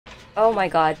Oh my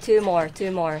god, two more.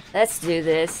 Let's do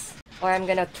this. Or I'm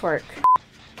gonna twerk.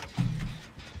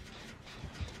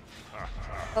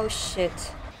 Oh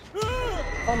shit.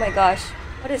 Oh my gosh.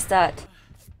 What is that?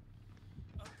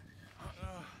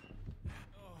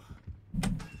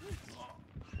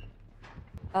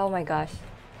 Oh my gosh.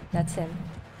 That's him.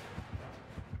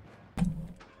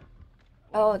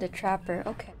 Oh, the trapper.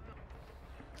 Okay.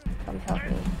 Come help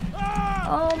me.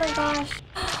 Oh my gosh.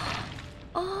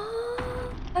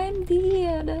 Oh, I'm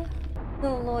dead.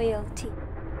 No loyalty.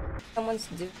 Someone's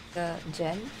doing the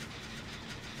gen.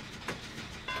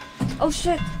 Oh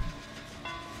shit!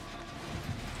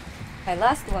 My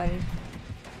last one.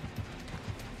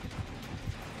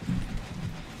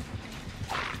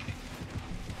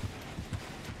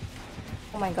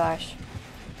 Oh my gosh.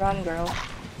 Run, girl.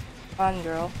 Run,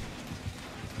 girl.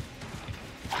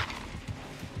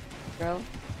 Girl.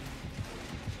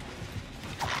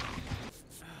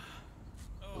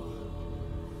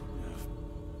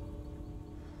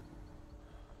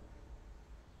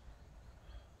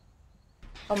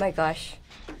 Oh my gosh.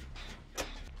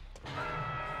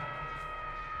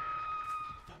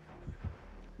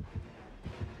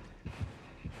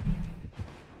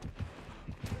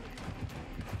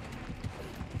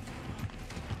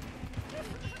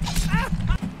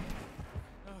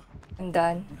 I'm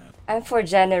done. I'm for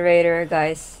generator,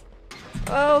 guys.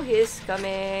 Oh, he's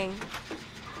coming.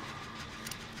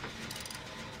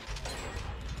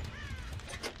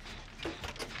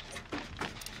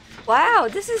 Wow,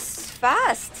 this is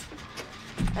fast.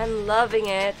 I'm loving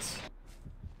it.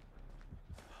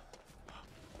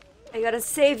 I gotta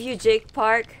save you, Jake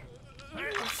Park.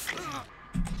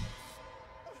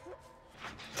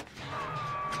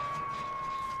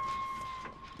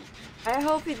 I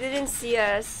hope he didn't see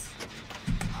us.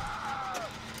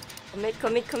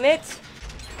 Commit.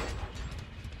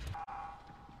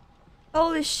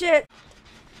 Holy shit.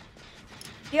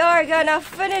 You're gonna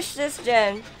finish this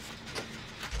gen.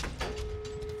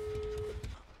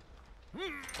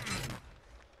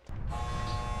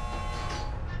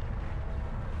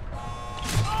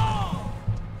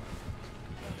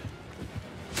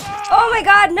 Oh my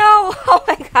god, no! Oh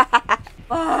my god!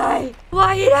 Why?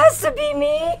 Why it has to be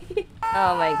me?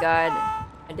 Oh my god.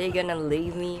 Are they gonna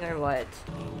leave me or what?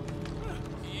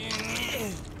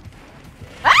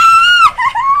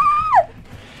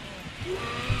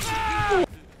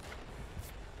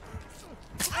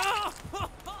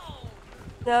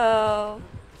 No.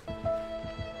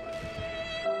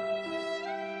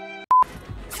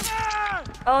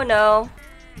 Oh no.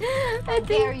 How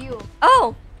dare you?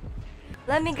 Oh!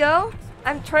 Let me go.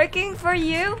 I'm twerking for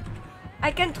you.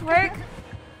 I can twerk.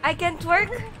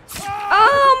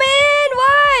 Oh man,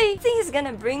 why? I think he's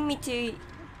gonna bring me to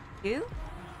you.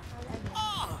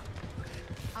 Oh,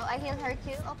 I heal her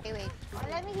too? Okay, wait. Oh,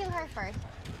 let me heal her first.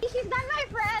 She's not my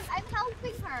friend. I'm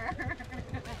helping her.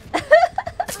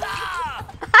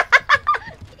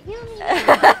 Heal me.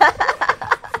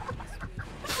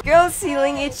 Girls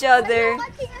healing each other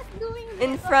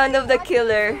in front of the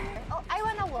killer. Oh, I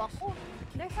wanna walk. Oh,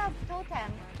 there's a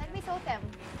totem. Let me totem.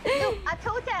 Look, a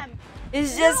totem.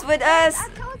 It's just with us. A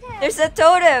totem. There's a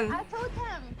totem. A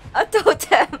totem. A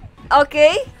totem.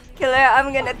 Okay, killer,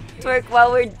 I'm gonna twerk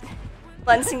while we're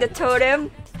lancing the totem.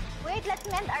 Wait, let's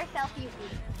mend ourselves, Yuki.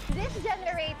 This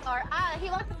generator, he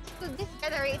wants to this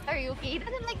generator, Yuki. He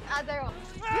doesn't like the other one.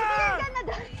 Yuki, you're gonna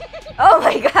die. Oh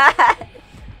my god!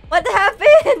 What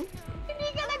happened?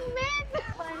 Hindi ka nag-mend.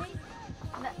 Funny.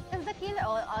 Is the killer?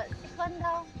 Oh, this one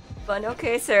daw. Fun,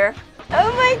 okay, sir.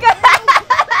 Oh my god!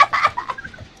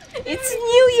 It's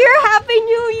New Year! Happy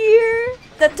New Year!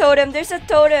 The totem, there's a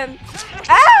totem.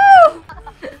 Ow!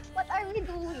 What are we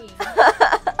doing?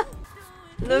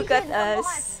 Look Legion, at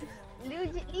us.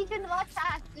 Legion, watch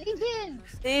us.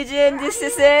 Legion, this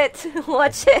is it.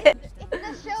 Watch it. It's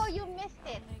the show, you missed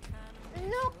it.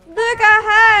 Look, Look, a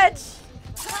hatch.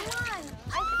 come on.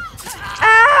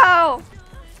 Ow!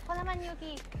 Come on,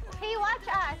 Yuki. Hey, watch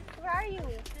us. Where are you?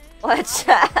 Watch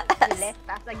You us. left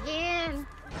us again.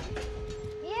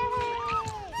 Yay!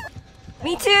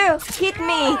 Me too. Hit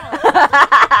me.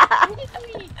 Hit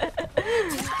me.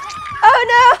 Oh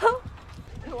no.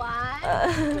 One,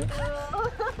 two.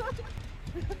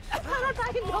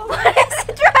 What is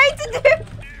it trying to do?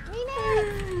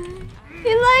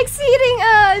 He likes eating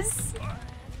us.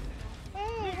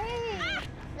 Hey.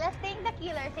 Let's take the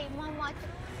killer. Say, Mom, watch.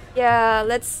 Yeah,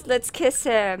 let's kiss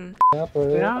him.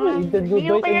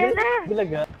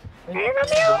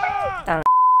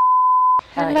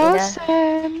 Hello,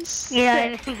 Sims.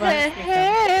 Yeah,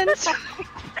 Hands.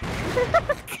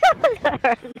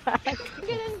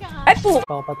 Ganun ka nga. Ay po.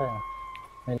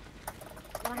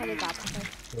 Mga helicopter.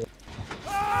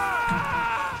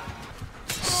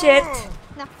 shit.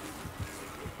 Na.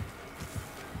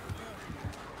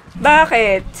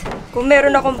 Bakit? Kung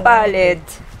meron akong pallet,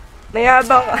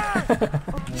 mayabang...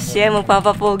 Siya,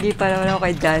 magpapapogi pa naman ako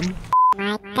kay Dan.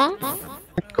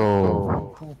 Go.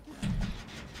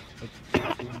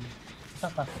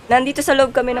 Nandito sa loob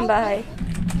kami ng bahay.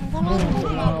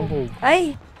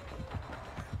 Ay!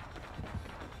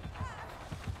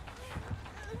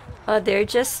 Oh, they're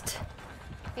just...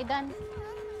 Kay Dan.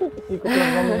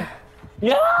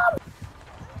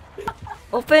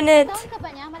 Open it! Down ka ba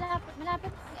niya?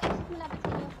 Malapit. Exit malapit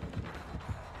sa'yo.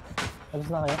 Alas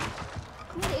na kayo?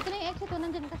 Hindi, ito na yung exit.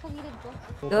 Nandyan ka sa gilid ko.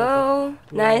 Go!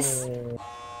 Nice!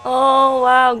 Oh,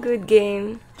 wow! Good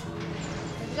game.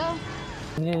 Let's go.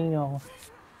 Hindi niyo ako.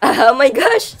 Oh my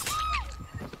gosh!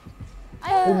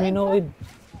 Ay, Uminoid.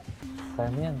 Kaya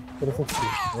mo yan.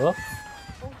 360. Oh?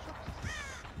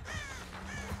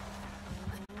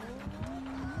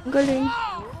 Galing.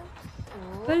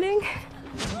 Galing.